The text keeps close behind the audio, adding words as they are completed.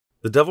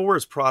The Devil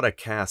Wears Prada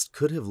cast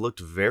could have looked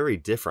very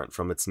different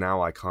from its now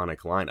iconic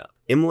lineup.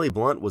 Emily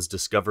Blunt was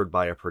discovered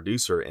by a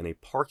producer in a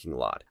parking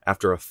lot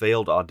after a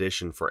failed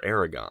audition for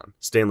Aragon.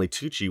 Stanley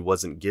Tucci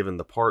wasn't given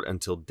the part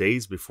until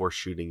days before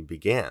shooting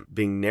began,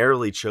 being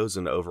narrowly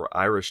chosen over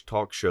Irish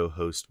talk show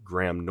host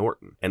Graham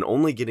Norton, and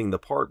only getting the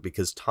part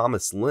because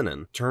Thomas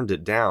Lennon turned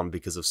it down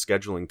because of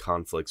scheduling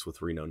conflicts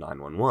with Reno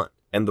 911.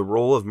 And the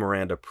role of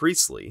Miranda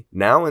Priestley,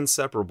 now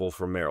inseparable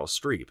from Meryl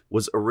Streep,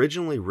 was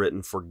originally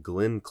written for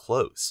Glenn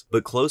Close,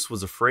 but Close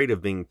was afraid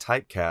of being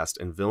typecast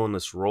in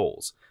villainous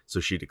roles,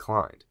 so she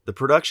declined. The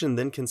production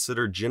then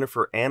considered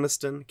Jennifer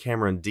Aniston,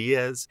 Cameron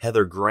Diaz,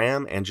 Heather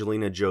Graham,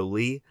 Angelina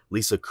Jolie,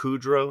 Lisa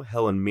Kudrow,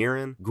 Helen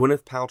Mirren,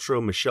 Gwyneth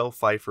Paltrow, Michelle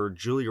Pfeiffer,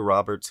 Julia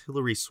Roberts,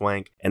 Hilary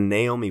Swank, and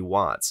Naomi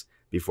Watts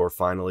before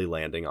finally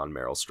landing on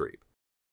Meryl Streep.